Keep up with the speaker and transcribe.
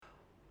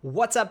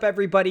What's up,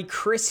 everybody?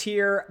 Chris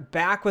here,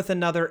 back with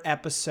another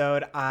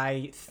episode.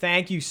 I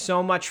thank you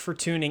so much for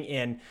tuning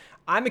in.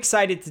 I'm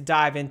excited to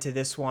dive into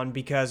this one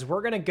because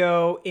we're going to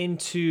go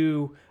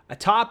into a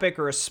topic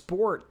or a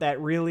sport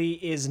that really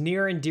is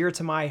near and dear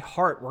to my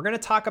heart. We're going to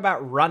talk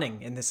about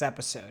running in this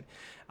episode.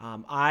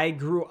 I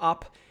grew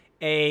up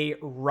a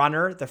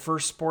runner. The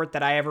first sport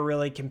that I ever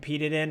really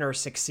competed in or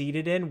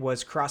succeeded in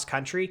was cross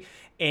country,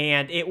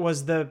 and it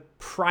was the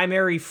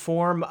primary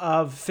form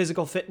of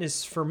physical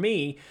fitness for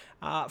me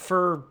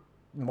for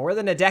more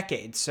than a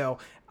decade. So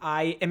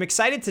I am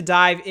excited to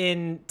dive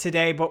in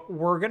today, but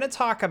we're going to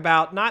talk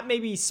about not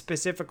maybe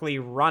specifically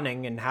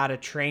running and how to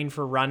train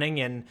for running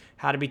and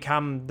how to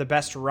become the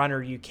best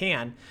runner you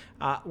can.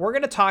 We're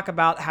going to talk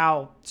about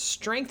how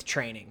strength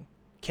training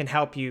can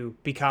help you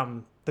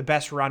become the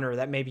best runner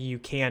that maybe you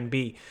can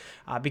be.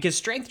 Because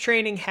strength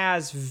training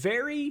has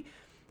very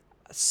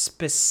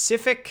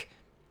specific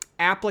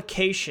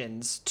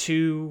applications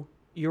to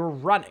your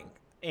running.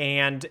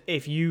 And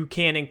if you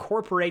can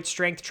incorporate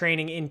strength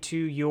training into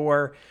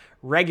your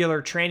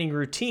regular training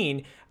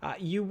routine,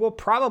 you will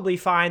probably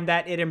find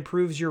that it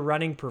improves your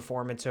running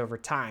performance over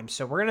time.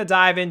 So we're going to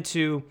dive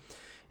into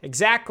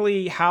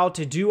exactly how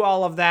to do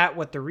all of that,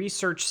 what the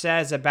research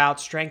says about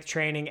strength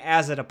training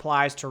as it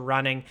applies to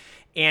running,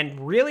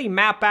 and really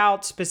map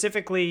out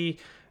specifically,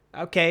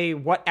 okay,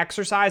 what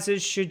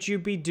exercises should you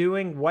be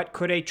doing? What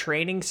could a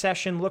training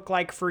session look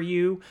like for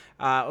you?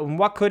 And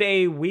what could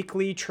a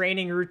weekly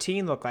training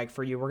routine look like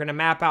for you? We're going to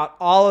map out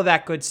all of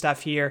that good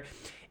stuff here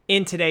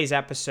in today's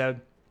episode.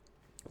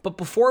 But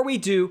before we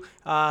do,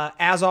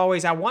 as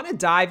always, I want to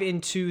dive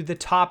into the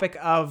topic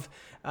of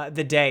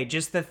the day,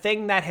 just the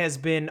thing that has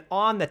been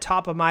on the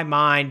top of my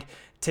mind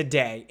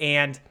today.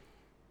 And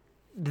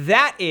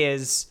that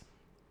is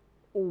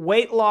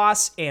weight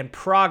loss and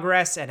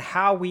progress and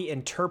how we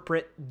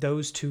interpret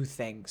those two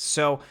things.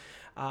 So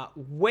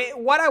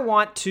what I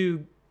want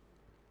to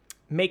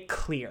make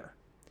clear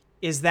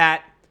is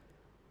that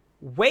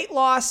weight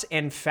loss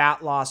and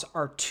fat loss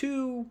are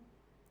two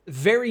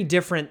very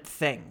different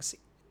things.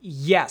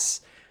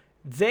 Yes,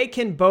 they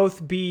can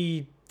both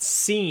be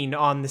seen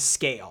on the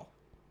scale,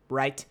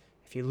 right?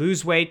 If you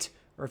lose weight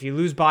or if you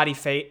lose body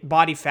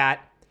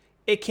fat,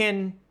 it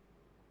can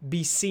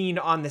be seen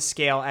on the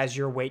scale as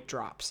your weight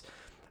drops.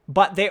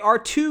 But they are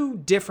two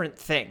different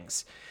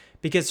things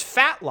because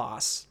fat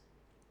loss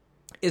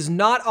is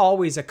not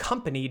always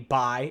accompanied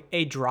by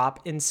a drop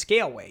in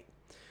scale weight.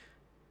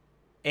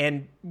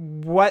 And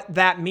what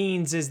that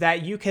means is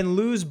that you can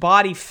lose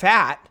body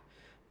fat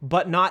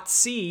but not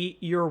see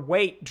your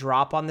weight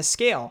drop on the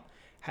scale.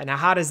 Now,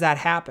 how does that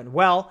happen?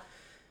 Well,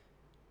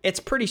 it's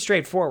pretty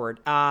straightforward.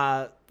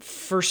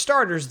 For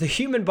starters, the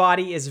human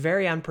body is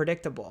very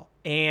unpredictable,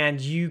 and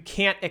you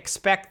can't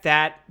expect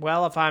that,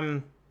 well, if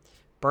I'm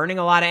burning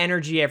a lot of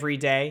energy every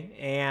day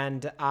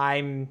and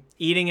I'm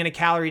eating in a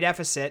calorie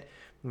deficit,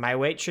 my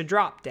weight should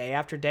drop day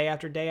after day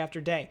after day after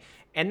day.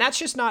 And that's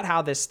just not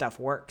how this stuff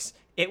works.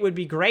 It would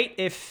be great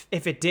if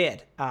it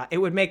did. It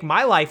would make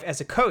my life as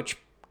a coach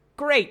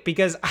great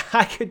because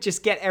I could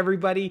just get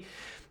everybody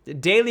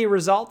daily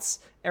results.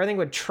 Everything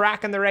would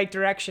track in the right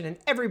direction and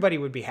everybody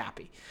would be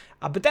happy.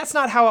 But that's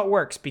not how it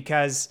works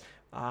because,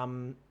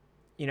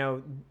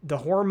 the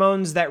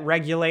hormones that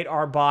regulate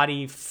our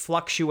body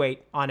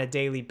fluctuate on a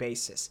daily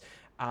basis.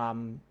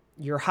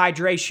 Your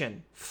hydration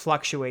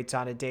fluctuates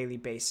on a daily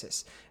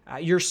basis.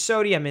 Your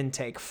sodium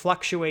intake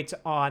fluctuates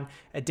on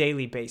a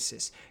daily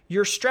basis.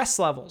 Your stress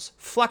levels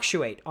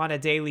fluctuate on a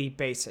daily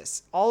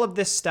basis. All of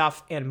this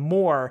stuff and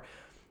more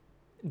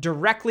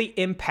directly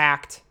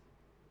impact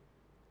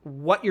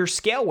what your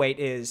scale weight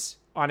is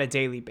on a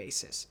daily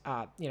basis.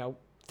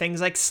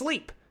 Things like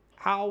sleep.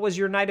 How was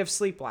your night of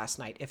sleep last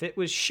night? If it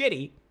was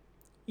shitty,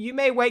 you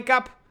may wake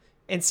up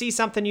and see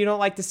something you don't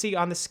like to see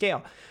on the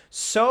scale.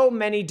 So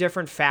many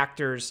different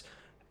factors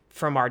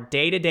from our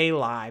day-to-day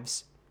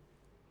lives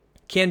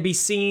can be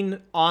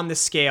seen on the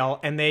scale,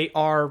 and they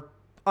are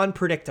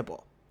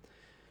unpredictable.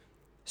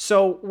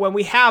 So when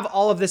we have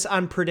all of this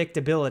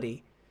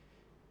unpredictability,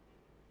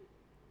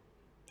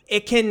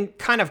 it can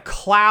kind of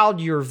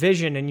cloud your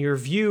vision and your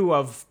view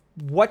of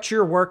what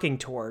you're working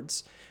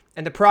towards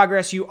and the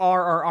progress you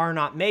are or are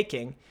not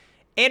making,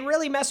 and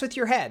really mess with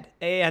your head.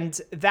 And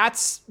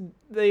that's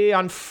the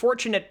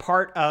unfortunate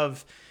part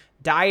of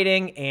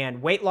dieting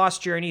and weight loss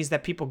journeys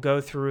that people go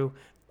through.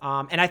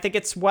 And I think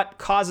it's what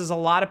causes a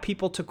lot of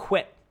people to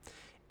quit.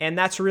 And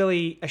that's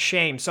really a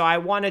shame. So I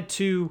wanted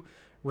to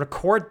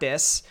record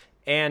this,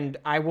 and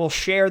I will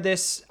share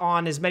this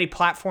on as many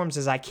platforms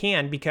as I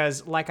can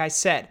because, like I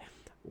said,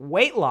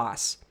 weight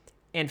loss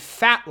and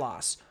fat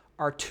loss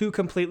are two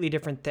completely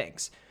different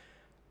things.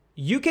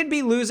 You can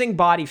be losing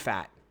body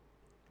fat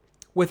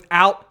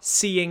without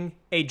seeing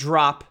a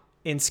drop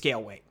in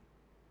scale weight.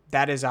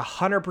 That is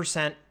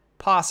 100%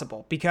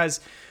 possible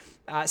because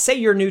say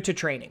you're new to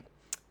training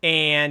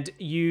and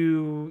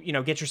you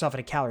get yourself in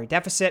a calorie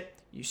deficit,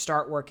 you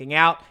start working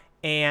out,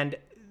 and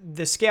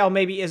the scale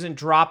maybe isn't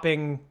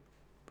dropping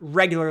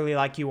regularly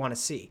like you want to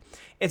see.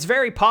 It's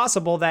very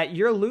possible that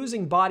you're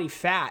losing body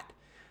fat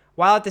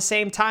while at the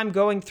same time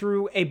going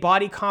through a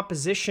body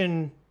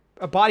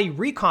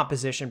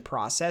recomposition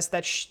process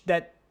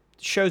that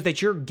shows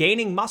that you're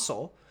gaining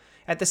muscle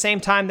at the same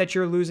time that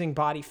you're losing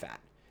body fat.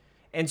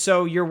 And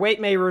so your weight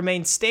may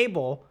remain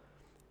stable,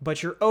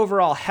 but your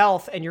overall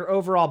health and your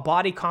overall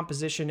body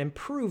composition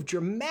improve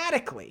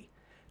dramatically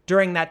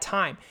during that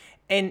time.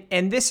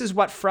 And this is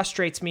what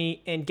frustrates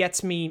me and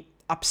gets me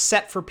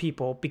upset for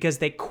people, because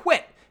they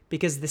quit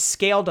because the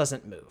scale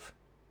doesn't move.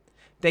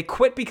 They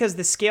quit because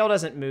the scale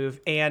doesn't move,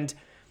 and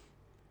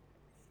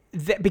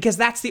because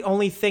that's the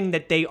only thing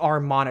that they are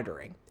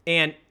monitoring.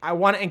 And I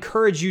want to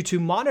encourage you to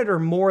monitor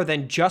more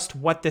than just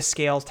what the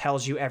scale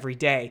tells you every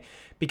day,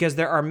 because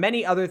there are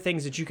many other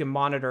things that you can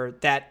monitor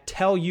that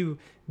tell you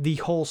the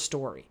whole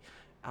story.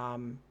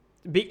 And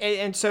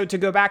so to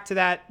go back to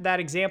that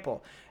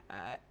example,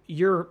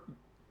 you're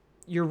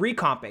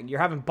recomping, you're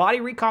having body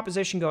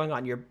recomposition going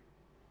on, you're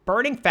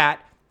burning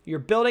fat, you're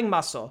building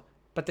muscle,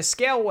 but the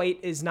scale weight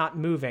is not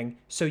moving,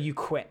 so you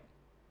quit.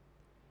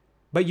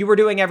 But you were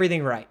doing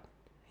everything right.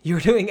 You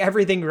were doing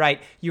everything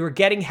right. You were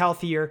getting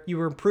healthier, you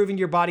were improving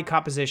your body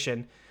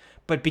composition,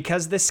 but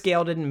because the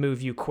scale didn't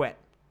move, you quit.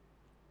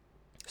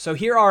 So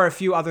here are a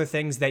few other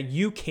things that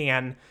you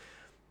can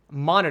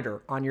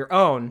monitor on your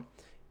own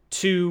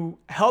to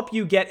help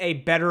you get a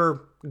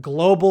better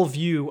global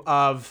view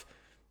of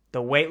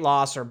the weight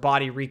loss or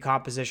body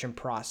recomposition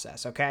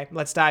process. Okay,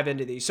 let's dive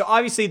into these. So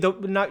obviously,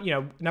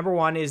 number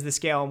one is the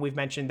scale, and we've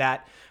mentioned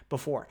that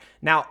before.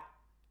 Now,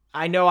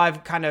 I know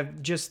I've kind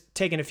of just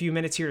taken a few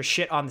minutes here to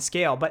shit on the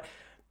scale, but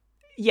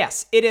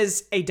yes, it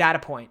is a data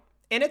point,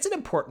 and it's an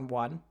important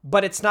one,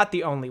 but it's not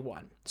the only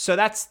one. So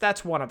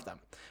that's one of them.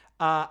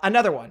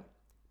 Another one,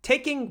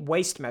 taking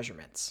waist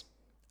measurements.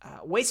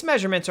 Waist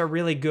measurements are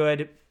really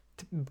good.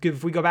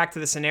 If we go back to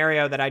the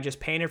scenario that I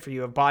just painted for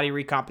you of body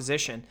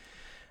recomposition,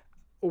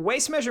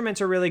 waist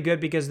measurements are really good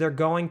because they're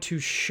going to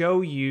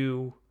show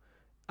you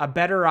a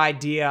better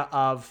idea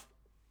of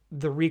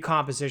the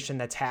recomposition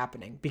that's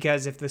happening.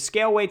 Because if the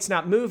scale weight's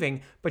not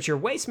moving, but your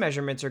waist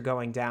measurements are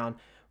going down,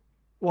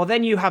 well,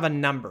 then you have a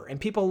number. And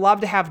people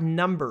love to have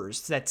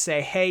numbers that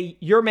say, hey,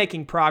 you're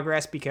making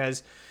progress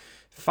because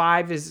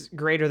 5 is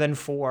greater than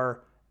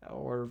 4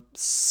 or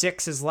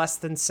 6 is less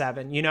than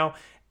 7.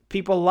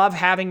 People love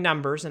having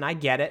numbers, and I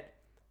get it.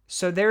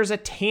 So there's a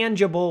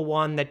tangible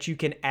one that you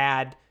can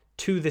add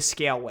to the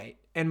scale weight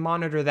and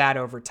monitor that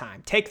over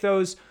time. Take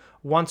those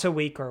once a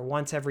week or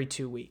once every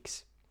 2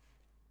 weeks.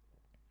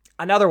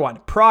 Another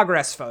one,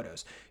 progress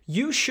photos.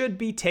 You should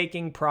be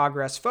taking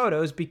progress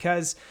photos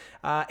because,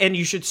 and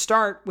you should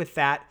start with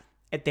that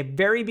at the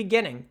very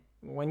beginning.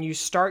 When you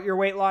start your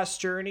weight loss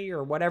journey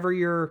or whatever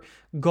your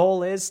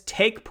goal is,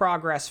 take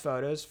progress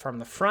photos from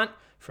the front,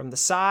 from the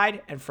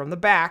side, and from the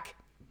back,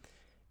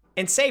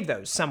 and save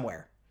those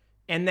somewhere.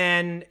 And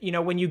then,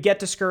 when you get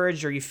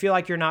discouraged or you feel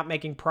like you're not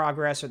making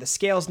progress or the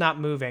scale's not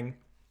moving,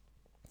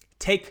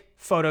 take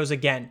photos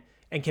again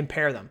and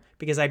compare them.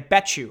 Because I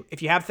bet you,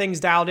 if you have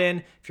things dialed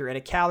in, if you're in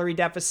a calorie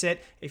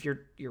deficit, if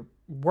you're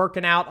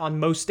working out on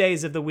most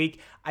days of the week,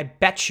 I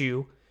bet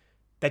you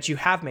that you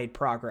have made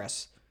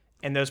progress,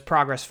 and those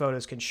progress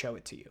photos can show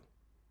it to you.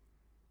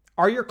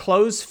 Are your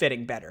clothes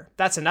fitting better?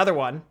 That's another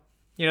one.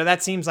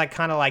 That seems like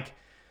kind of like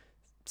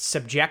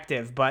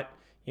subjective, but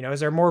is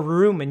there more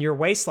room in your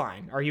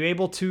waistline? Are you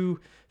able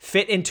to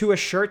fit into a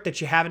shirt that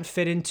you haven't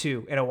fit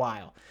into in a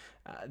while?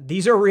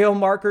 These are real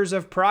markers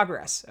of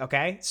progress,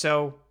 okay?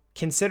 So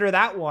consider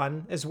that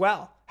one as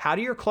well. How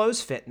do your clothes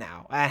fit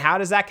now? And how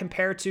does that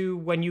compare to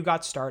when you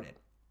got started?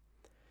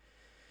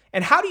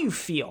 And how do you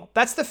feel?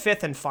 That's the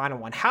fifth and final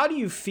one. How do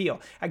you feel?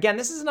 Again,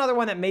 this is another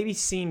one that maybe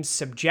seems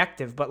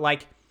subjective, but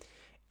like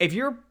if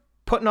you're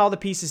putting all the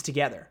pieces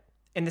together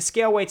and the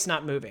scale weight's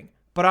not moving,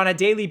 but on a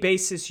daily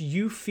basis,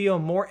 you feel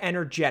more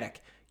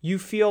energetic. You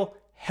feel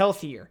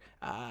healthier.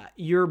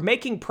 You're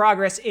making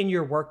progress in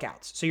your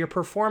workouts. So your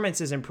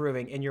performance is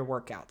improving in your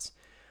workouts.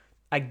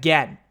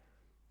 Again,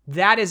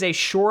 that is a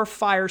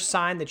surefire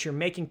sign that you're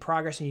making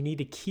progress and you need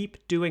to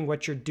keep doing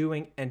what you're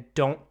doing and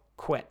don't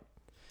quit.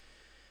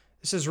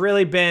 This has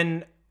really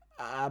been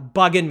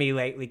bugging me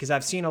lately because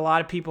I've seen a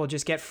lot of people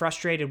just get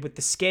frustrated with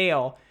the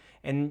scale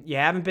and you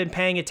haven't been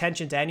paying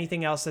attention to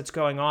anything else that's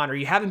going on, or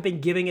you haven't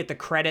been giving it the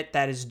credit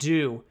that is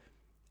due,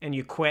 and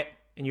you quit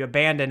and you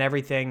abandon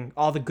everything,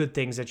 all the good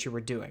things that you were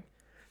doing.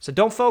 So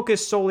don't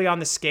focus solely on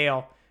the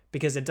scale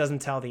because it doesn't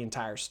tell the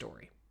entire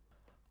story.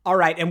 All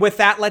right, and with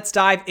that, let's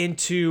dive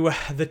into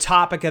the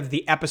topic of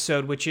the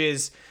episode, which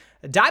is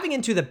diving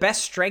into the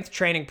best strength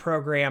training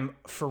program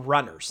for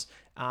runners.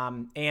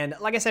 And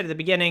like I said at the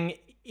beginning,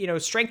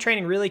 strength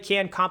training really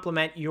can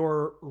complement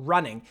your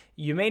running.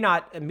 You may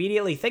not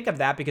immediately think of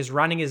that because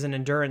running is an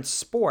endurance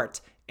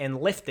sport and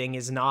lifting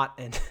is not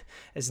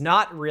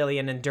really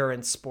an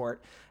endurance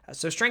sport.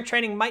 So strength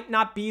training might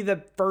not be the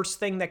first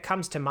thing that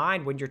comes to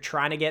mind when you're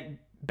trying to get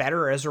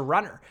better as a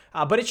runner,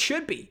 but it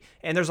should be.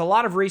 And there's a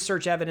lot of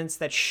research evidence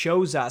that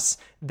shows us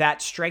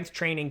that strength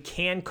training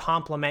can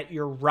complement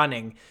your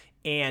running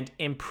and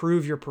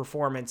improve your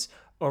performance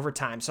over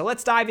time. So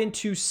let's dive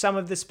into some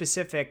of the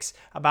specifics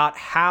about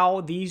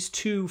how these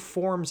two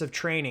forms of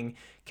training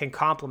can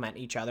complement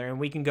each other. And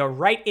we can go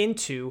right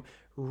into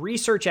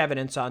research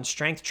evidence on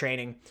strength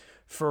training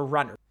for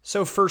runners.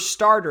 So for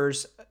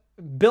starters,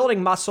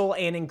 building muscle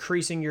and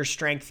increasing your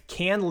strength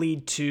can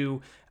lead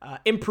to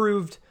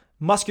improved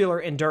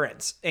muscular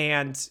endurance.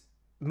 And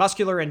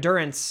muscular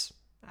endurance,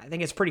 I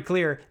think it's pretty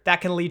clear,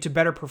 that can lead to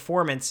better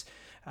performance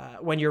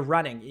when you're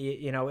running.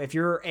 You know, if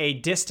you're a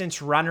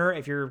distance runner,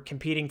 if you're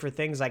competing for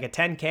things like a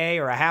 10K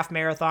or a half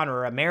marathon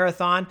or a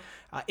marathon,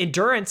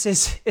 endurance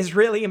is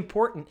really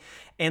important,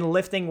 and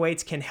lifting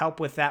weights can help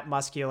with that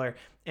muscular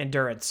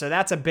endurance. So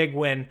that's a big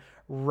win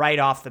right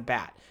off the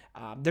bat.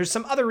 There's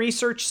some other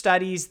research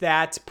studies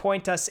that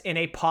point us in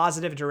a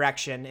positive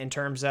direction in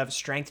terms of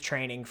strength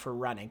training for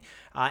running.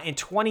 In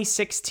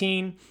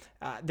 2016,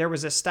 there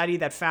was a study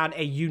that found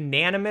a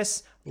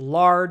unanimous,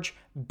 large,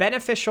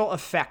 beneficial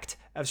effect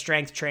of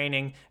strength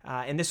training,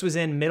 and this was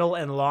in middle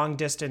and long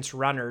distance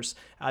runners.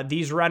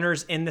 These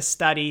runners in the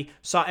study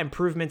saw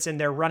improvements in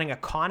their running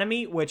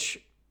economy,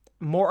 which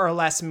more or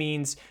less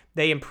means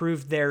they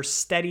improved their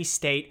steady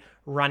state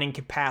running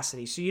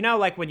capacity. So, you know,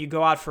 like when you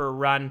go out for a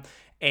run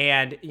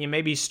and you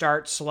maybe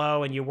start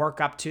slow and you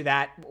work up to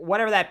that,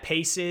 whatever that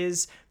pace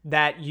is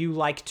that you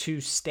like to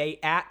stay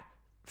at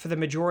for the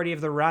majority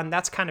of the run,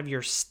 that's kind of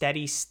your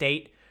steady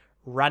state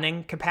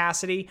running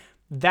capacity.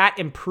 That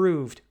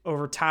improved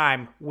over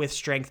time with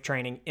strength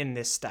training in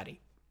this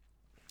study.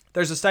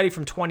 There's a study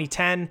from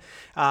 2010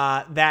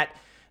 that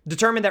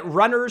determined that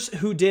runners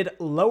who did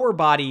lower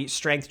body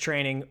strength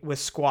training with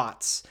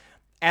squats,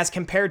 as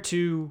compared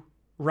to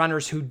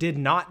runners who did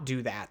not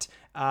do that,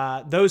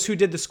 those who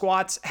did the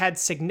squats had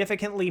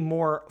significantly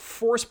more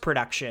force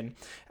production,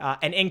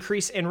 an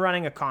increase in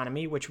running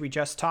economy, which we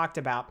just talked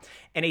about,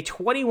 and a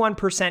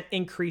 21%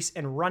 increase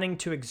in running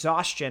to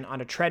exhaustion on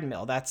a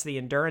treadmill. That's the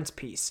endurance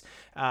piece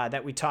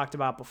that we talked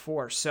about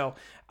before. So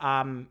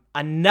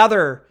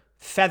another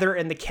feather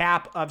in the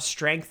cap of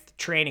strength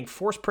training.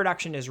 Force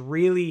production is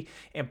really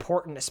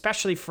important,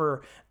 especially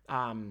for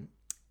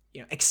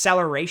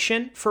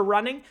acceleration for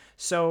running.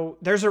 So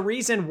there's a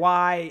reason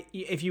why,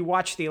 if you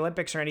watch the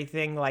Olympics or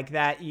anything like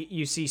that,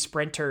 you see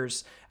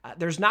sprinters.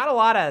 There's not a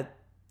lot of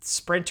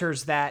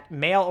sprinters that,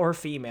 male or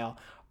female,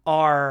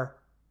 are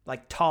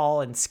like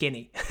tall and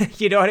skinny.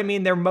 You know what I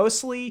mean? They're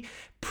mostly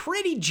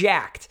pretty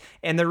jacked.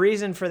 And the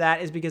reason for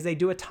that is because they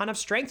do a ton of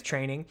strength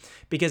training,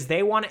 because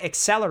they want to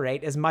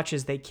accelerate as much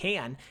as they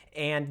can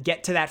and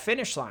get to that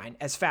finish line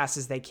as fast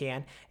as they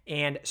can.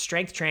 And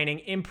strength training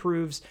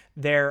improves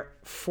their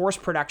force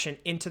production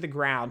into the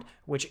ground,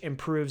 which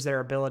improves their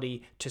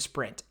ability to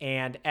sprint.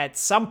 And at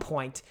some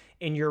point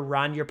in your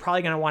run, you're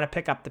probably going to want to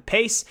pick up the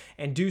pace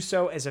and do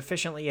so as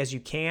efficiently as you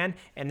can.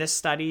 And this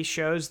study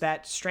shows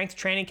that strength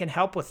training can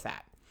help with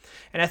that.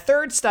 And a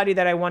third study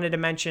that I wanted to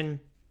mention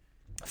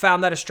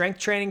found that a strength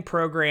training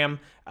program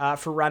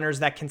for runners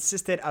that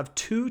consisted of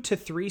 2 to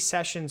 3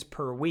 sessions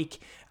per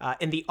week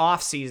in the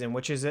off season,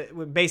 which is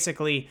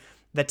basically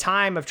the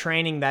time of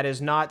training that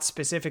is not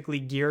specifically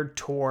geared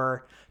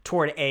toward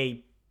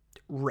a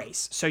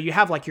race. So you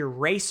have like your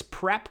race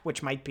prep,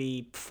 which might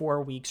be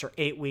 4 weeks or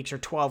 8 weeks or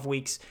 12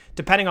 weeks,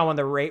 depending on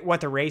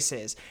what the race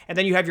is. And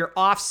then you have your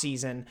off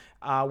season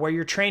where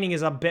your training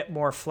is a bit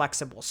more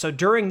flexible. So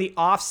during the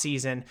off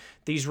season,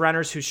 these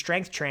runners who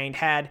strength trained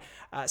had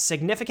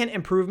significant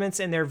improvements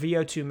in their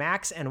VO2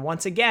 max, and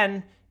once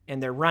again, in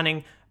their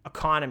running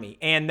economy.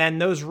 And then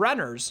those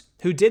runners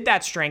who did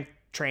that strength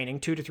training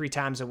 2 to 3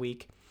 times a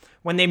week,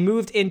 when they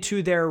moved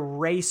into their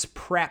race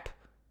prep,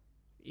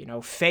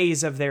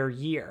 phase of their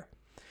year,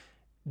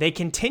 they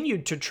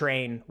continued to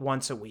train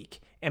once a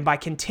week. And by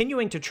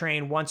continuing to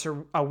train once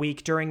a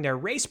week during their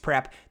race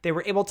prep, they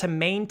were able to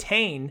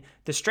maintain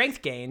the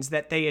strength gains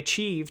that they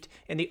achieved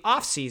in the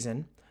off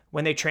season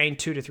when they trained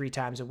 2 to 3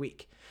 times a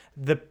week.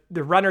 The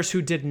runners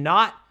who did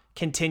not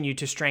continue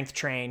to strength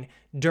train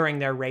during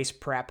their race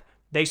prep,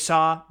 they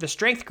saw the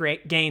strength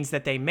gains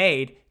that they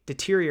made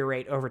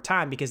deteriorate over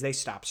time because they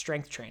stopped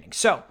strength training.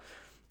 So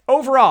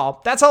overall,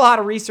 that's a lot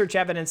of research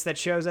evidence that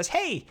shows us,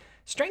 hey,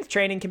 strength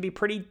training can be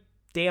pretty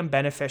damn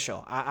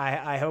beneficial.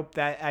 I hope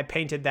that I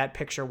painted that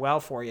picture well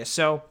for you.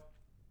 So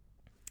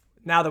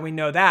now that we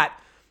know that,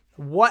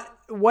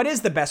 what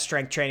is the best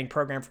strength training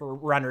program for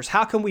runners?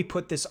 How can we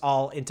put this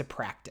all into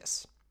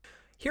practice?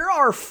 Here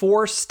are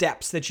 4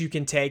 steps that you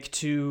can take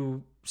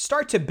to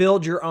start to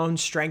build your own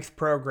strength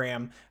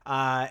program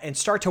and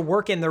start to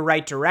work in the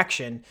right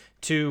direction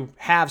to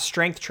have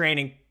strength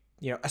training,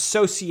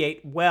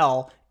 associate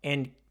well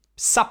and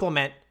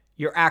supplement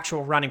your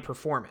actual running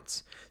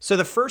performance. So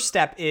the first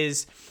step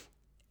is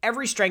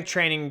every strength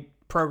training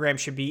program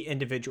should be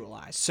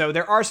individualized. So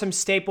there are some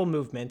staple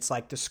movements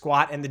like the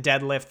squat and the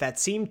deadlift that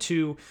seem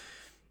to,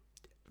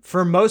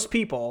 for most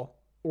people,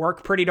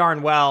 work pretty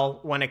darn well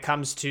when it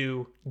comes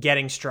to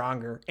getting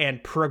stronger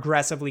and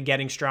progressively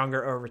getting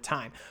stronger over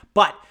time.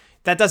 But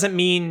that doesn't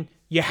mean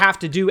you have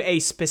to do a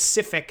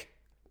specific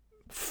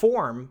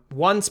form,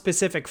 one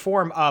specific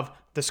form of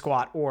the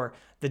squat or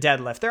the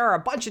deadlift. There are a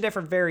bunch of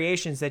different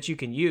variations that you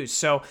can use.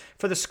 So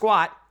for the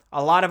squat,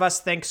 a lot of us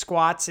think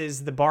squats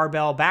is the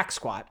barbell back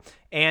squat,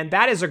 and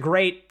that is a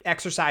great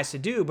exercise to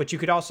do, but you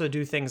could also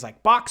do things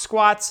like box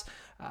squats,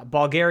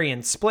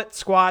 Bulgarian split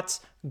squats,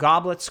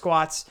 goblet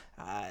squats,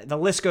 the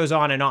list goes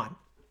on and on.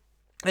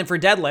 And for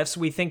deadlifts,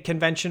 we think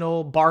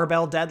conventional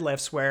barbell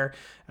deadlifts where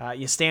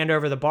you stand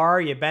over the bar,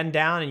 you bend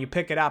down, and you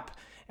pick it up.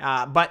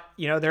 But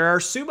there are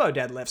sumo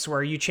deadlifts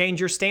where you change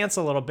your stance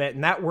a little bit,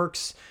 and that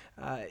works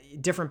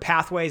different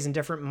pathways and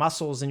different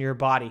muscles in your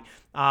body.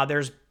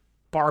 There's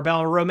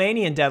barbell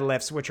Romanian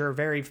deadlifts, which are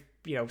very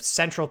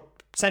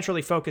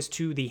centrally focused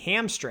to the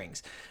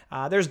hamstrings.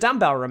 There's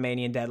dumbbell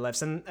Romanian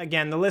deadlifts, and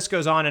again, the list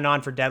goes on and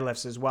on for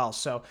deadlifts as well.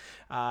 So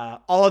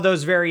all of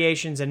those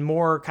variations and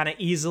more kind of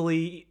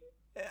easily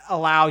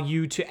allow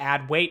you to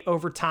add weight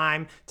over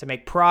time, to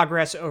make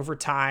progress over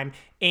time,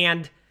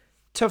 and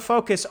to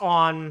focus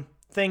on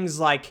things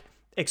like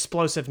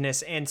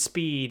explosiveness and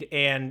speed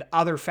and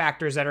other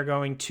factors that are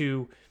going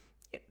to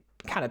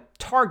kind of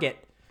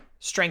target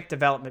strength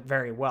development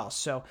very well.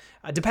 So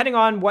depending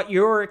on what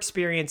your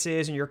experience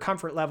is and your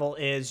comfort level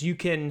is, you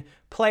can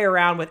play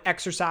around with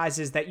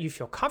exercises that you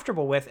feel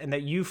comfortable with and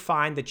that you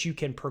find that you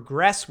can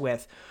progress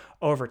with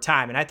over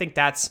time. And I think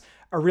that's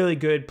a really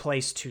good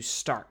place to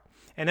start.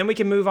 And then we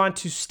can move on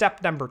to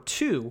step number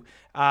 2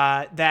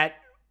 that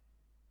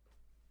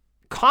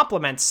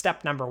complements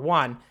step number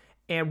 1.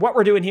 And what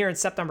we're doing here in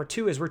step number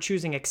 2 is we're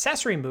choosing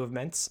accessory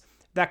movements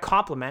that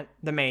complement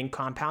the main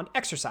compound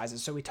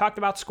exercises. So we talked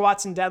about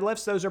squats and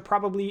deadlifts. Those are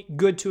probably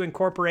good to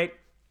incorporate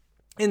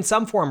in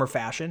some form or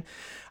fashion.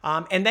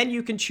 And then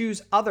you can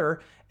choose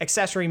other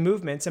accessory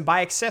movements. And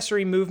by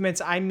accessory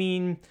movements, I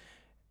mean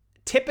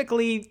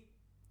typically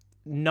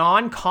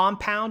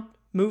non-compound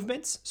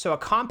movements. So a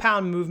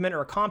compound movement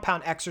or a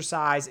compound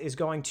exercise is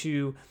going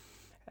to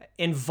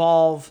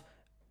involve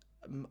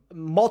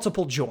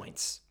multiple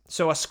joints.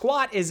 So a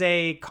squat is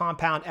a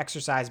compound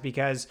exercise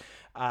because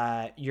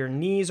your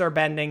knees are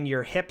bending,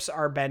 your hips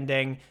are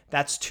bending.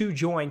 That's 2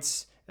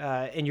 joints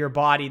in your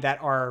body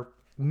that are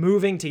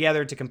moving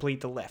together to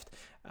complete the lift.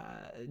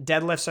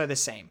 Deadlifts are the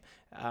same.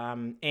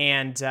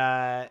 And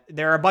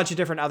there are a bunch of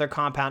different other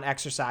compound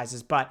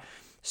exercises, but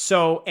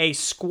so a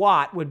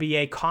squat would be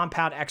a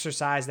compound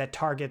exercise that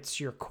targets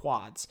your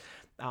quads.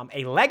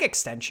 A leg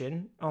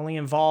extension only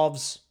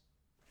involves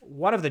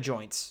one of the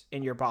joints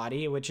in your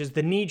body, which is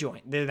the knee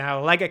joint.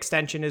 Now, leg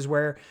extension is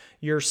where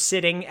you're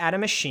sitting at a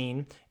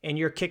machine and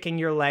you're kicking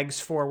your legs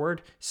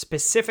forward,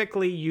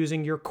 specifically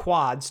using your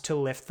quads to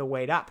lift the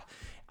weight up.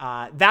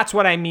 That's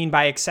what I mean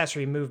by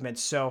accessory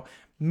movements. So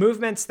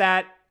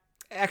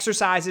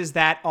exercises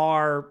that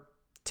are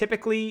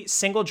typically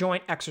single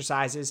joint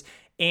exercises,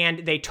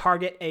 and they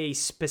target a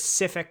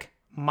specific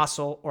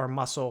muscle or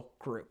muscle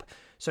group.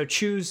 So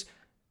choose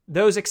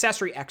those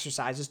accessory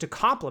exercises to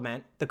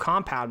complement the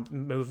compound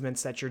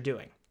movements that you're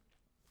doing.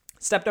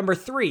 Step number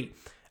 3,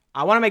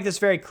 I want to make this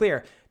very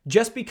clear.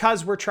 Just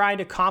because we're trying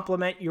to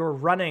complement your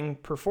running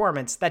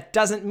performance, that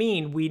doesn't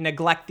mean we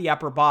neglect the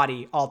upper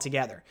body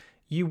altogether.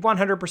 You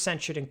 100%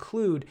 should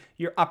include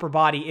your upper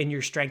body in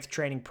your strength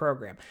training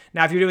program.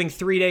 Now, if you're doing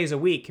 3 days a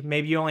week,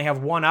 maybe you only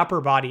have 1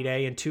 upper body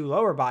day and 2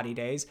 lower body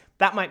days,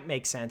 that might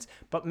make sense.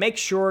 But make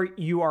sure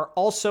you are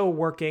also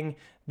working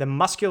the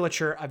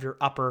musculature of your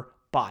upper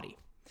body.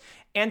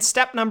 And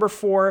step number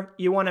 4,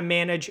 you want to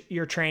manage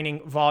your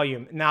training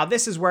volume. Now,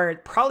 this is where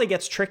it probably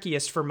gets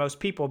trickiest for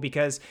most people,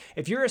 because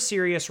if you're a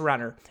serious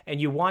runner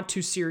and you want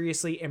to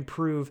seriously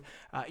improve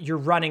your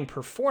running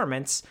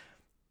performance,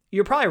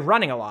 you're probably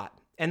running a lot.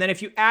 And then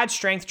if you add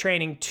strength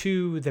training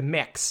to the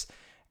mix,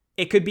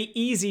 it could be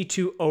easy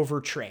to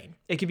overtrain.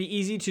 It could be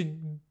easy to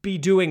be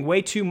doing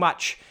way too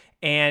much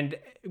and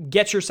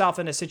get yourself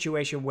in a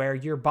situation where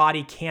your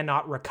body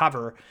cannot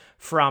recover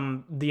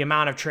from the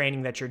amount of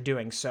training that you're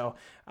doing. So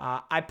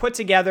I put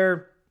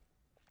together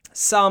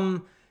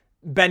some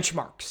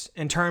benchmarks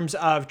in terms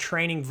of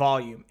training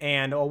volume,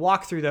 and I'll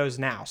walk through those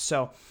now.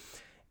 So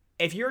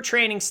if your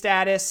training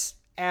status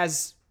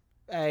as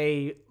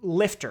a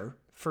lifter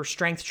for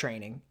strength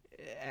training,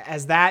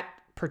 as that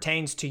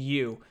pertains to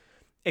you,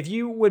 if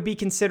you would be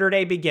considered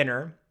a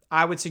beginner,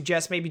 I would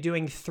suggest maybe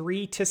doing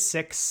 3 to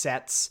 6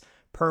 sets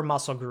per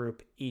muscle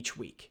group each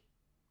week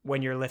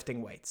when you're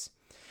lifting weights.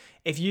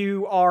 If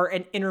you are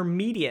an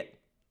intermediate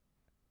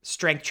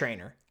strength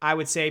trainer, I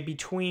would say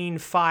between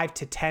 5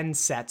 to 10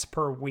 sets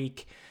per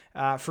week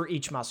for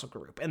each muscle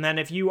group. And then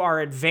if you are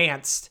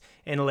advanced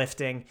in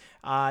lifting,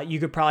 you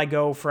could probably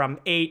go from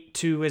 8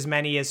 to as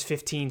many as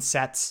 15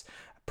 sets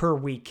per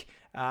week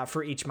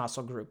for each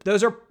muscle group.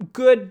 Those are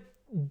good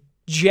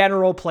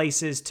general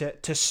places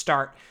to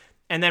start.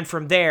 And then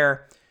from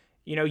there,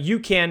 you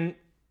can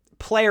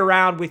play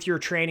around with your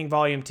training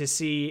volume to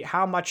see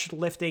how much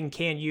lifting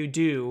can you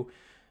do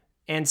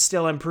and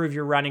still improve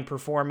your running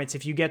performance.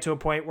 If you get to a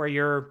point where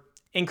you're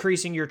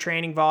increasing your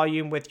training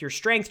volume with your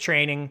strength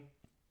training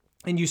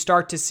and you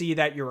start to see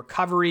that your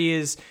recovery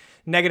is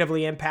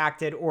negatively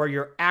impacted, or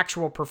your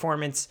actual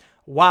performance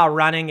while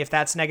running, if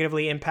that's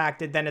negatively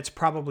impacted, then it's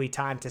probably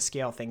time to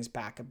scale things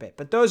back a bit.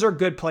 But those are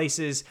good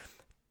places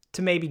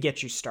to maybe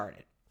get you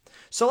started.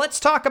 So let's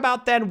talk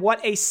about then what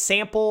a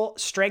sample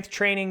strength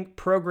training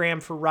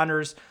program for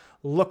runners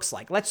looks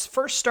like. Let's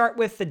first start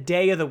with the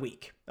day of the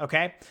week,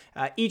 okay?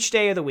 Each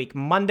day of the week,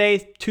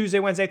 Monday, Tuesday,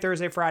 Wednesday,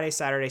 Thursday, Friday,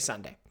 Saturday,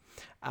 Sunday.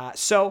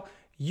 So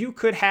you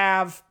could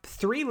have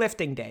 3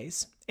 lifting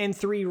days and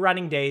 3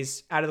 running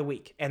days out of the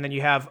week. And then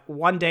you have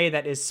one day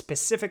that is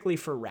specifically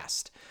for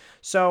rest.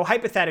 So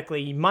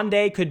hypothetically,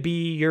 Monday could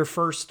be your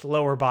first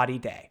lower body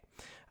day.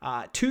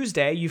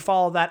 Tuesday, you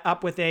follow that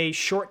up with a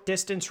short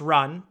distance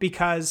run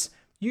because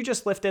you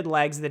just lifted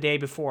legs the day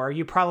before.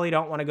 You probably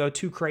don't want to go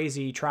too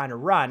crazy trying to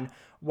run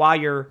while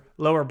your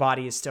lower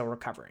body is still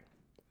recovering.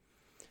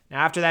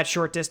 Now, after that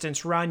short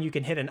distance run, you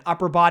can hit an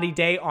upper body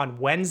day on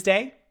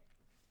Wednesday.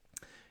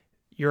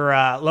 Your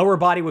lower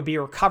body would be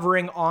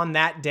recovering on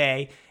that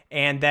day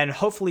and then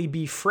hopefully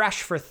be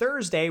fresh for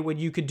Thursday when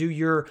you could do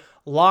your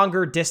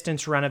longer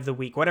distance run of the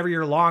week. Whatever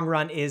your long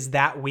run is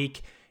that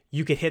week,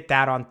 you could hit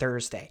that on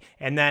Thursday.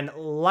 And then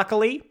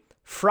luckily,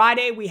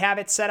 Friday, we have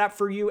it set up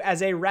for you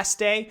as a rest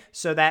day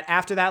so that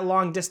after that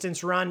long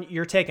distance run,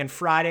 you're taking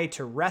Friday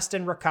to rest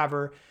and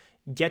recover,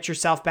 get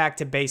yourself back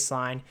to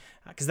baseline.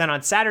 Because then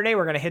on Saturday,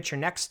 we're going to hit your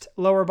next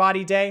lower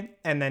body day.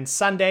 And then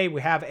Sunday,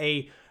 we have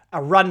a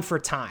run for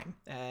time.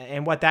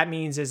 And what that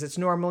means is it's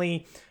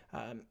normally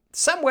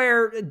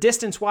somewhere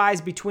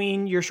distance-wise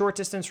between your short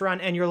distance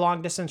run and your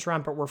long distance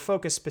run, but we're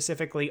focused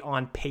specifically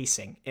on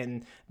pacing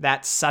in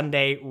that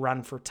Sunday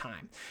run for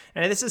time.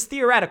 And this is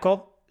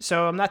theoretical,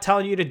 so I'm not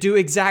telling you to do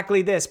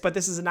exactly this, but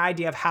this is an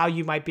idea of how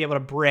you might be able to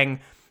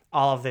bring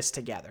all of this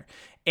together.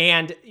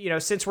 And,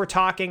 since we're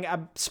talking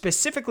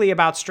specifically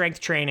about strength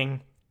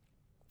training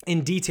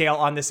in detail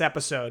on this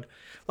episode,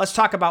 let's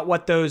talk about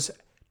what those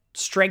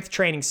strength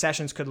training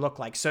sessions could look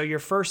like. So your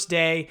first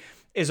day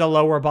is a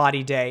lower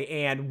body day,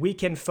 and we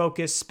can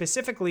focus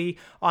specifically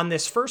on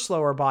this first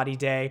lower body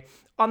day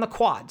on the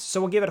quads.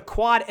 So we'll give it a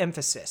quad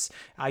emphasis.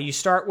 You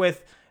start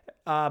with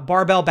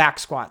barbell back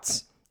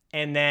squats,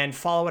 and then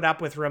follow it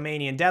up with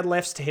Romanian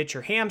deadlifts to hit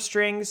your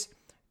hamstrings,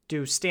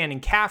 do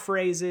standing calf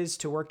raises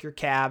to work your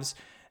calves,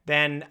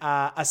 then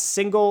a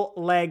single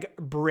leg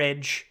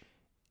bridge,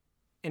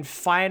 and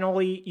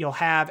finally, you'll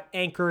have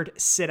anchored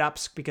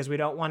sit-ups because we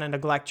don't want to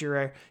neglect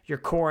your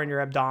core and your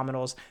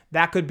abdominals.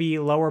 That could be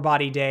lower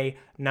body day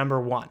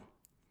number 1.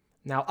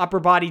 Now, upper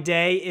body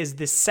day is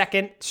the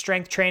second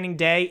strength training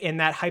day in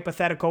that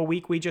hypothetical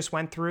week we just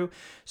went through.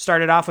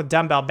 Started off with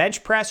dumbbell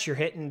bench press. You're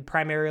hitting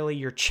primarily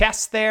your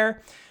chest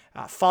there.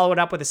 Follow it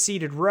up with a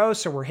seated row,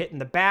 so we're hitting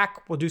the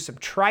back. We'll do some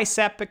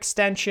tricep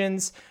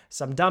extensions,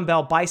 some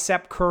dumbbell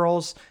bicep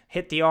curls,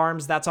 hit the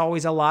arms. That's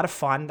always a lot of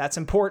fun. That's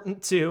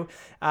important too.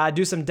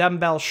 Do some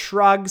dumbbell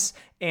shrugs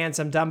and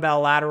some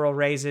dumbbell lateral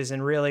raises.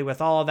 And really with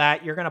all of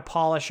that, you're going to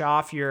polish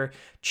off your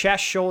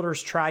chest,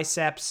 shoulders,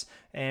 triceps,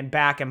 and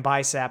back and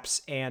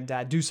biceps and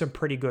do some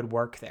pretty good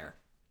work there.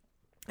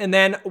 And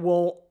then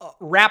we'll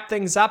wrap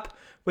things up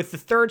with the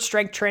third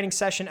strength training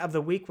session of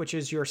the week, which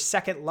is your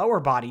second lower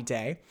body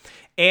day.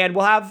 And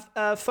we'll have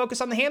a focus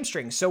on the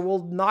hamstrings. So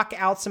we'll knock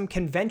out some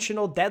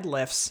conventional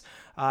deadlifts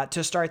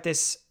to start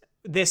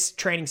this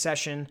training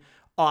session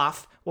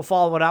off. We'll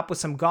follow it up with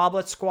some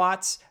goblet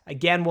squats.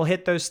 Again, we'll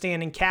hit those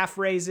standing calf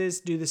raises,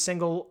 do the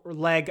single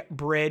leg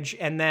bridge,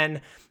 and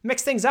then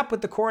mix things up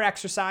with the core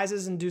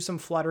exercises and do some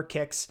flutter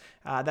kicks.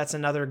 That's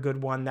another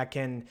good one that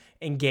can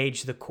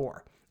engage the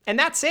core. And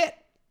that's it.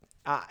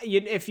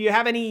 If you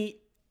have any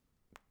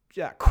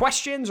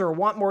questions or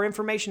want more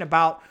information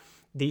about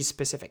these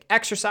specific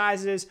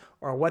exercises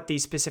or what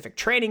these specific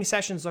training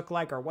sessions look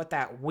like or what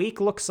that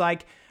week looks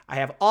like, I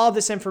have all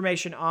this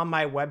information on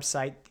my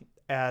website.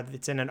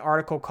 It's in an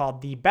article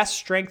called the best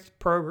strength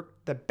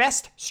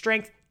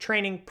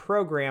training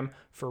program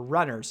for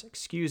runners,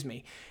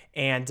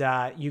 And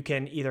you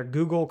can either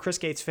Google Chris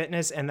Gates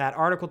Fitness and that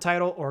article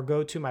title or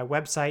go to my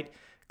website,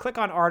 click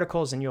on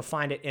articles, and you'll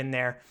find it in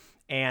there.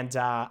 And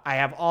I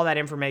have all that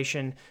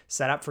information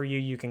set up for you.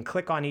 You can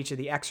click on each of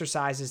the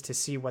exercises to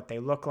see what they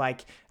look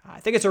like. I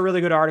think it's a really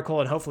good article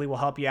and hopefully will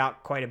help you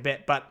out quite a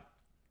bit. But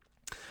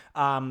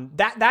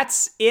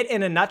that's it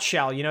in a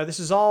nutshell. This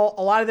is all,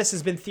 a lot of this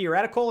has been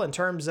theoretical in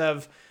terms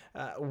of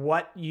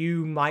what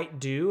you might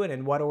do and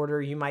in what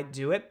order you might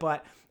do it.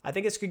 But I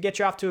think this could get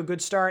you off to a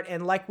good start.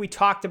 And like we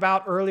talked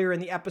about earlier in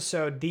the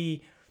episode,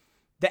 the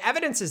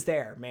evidence is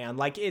there, man.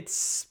 Like,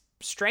 it's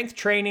strength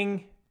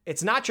training.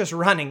 It's not just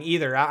running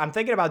either. I'm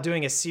thinking about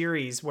doing a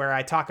series where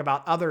I talk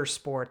about other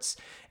sports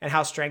and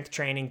how strength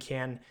training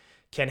can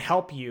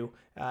help you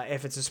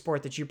if it's a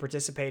sport that you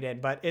participate in.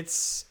 But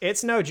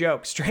it's no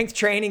joke. Strength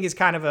training is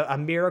kind of a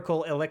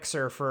miracle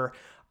elixir for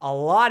a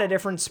lot of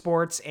different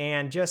sports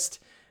and just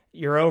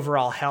your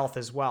overall health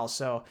as well.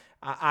 So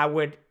I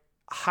would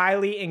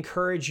highly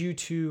encourage you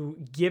to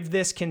give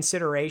this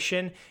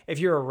consideration if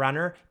you're a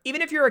runner,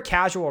 even if you're a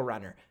casual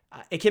runner.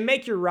 It can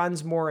make your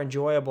runs more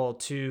enjoyable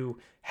to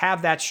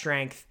have that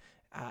strength,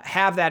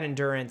 have that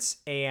endurance,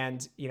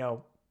 and,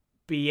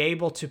 be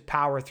able to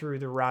power through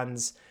the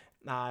runs.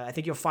 I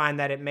think you'll find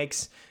that it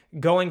makes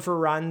going for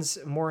runs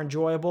more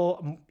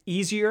enjoyable,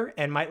 easier,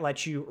 and might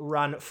let you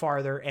run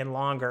farther and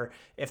longer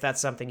if that's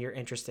something you're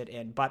interested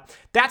in. But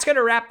that's going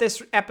to wrap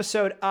this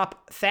episode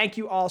up. Thank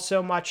you all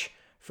so much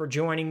for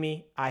joining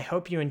me. I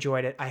hope you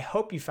enjoyed it. I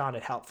hope you found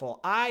it helpful.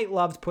 I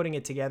loved putting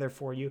it together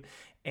for you,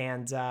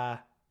 and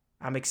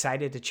I'm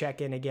excited to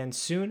check in again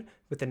soon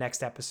with the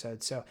next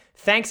episode. So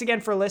thanks again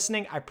for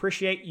listening. I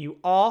appreciate you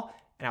all,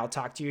 and I'll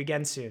talk to you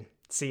again soon.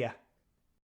 See ya.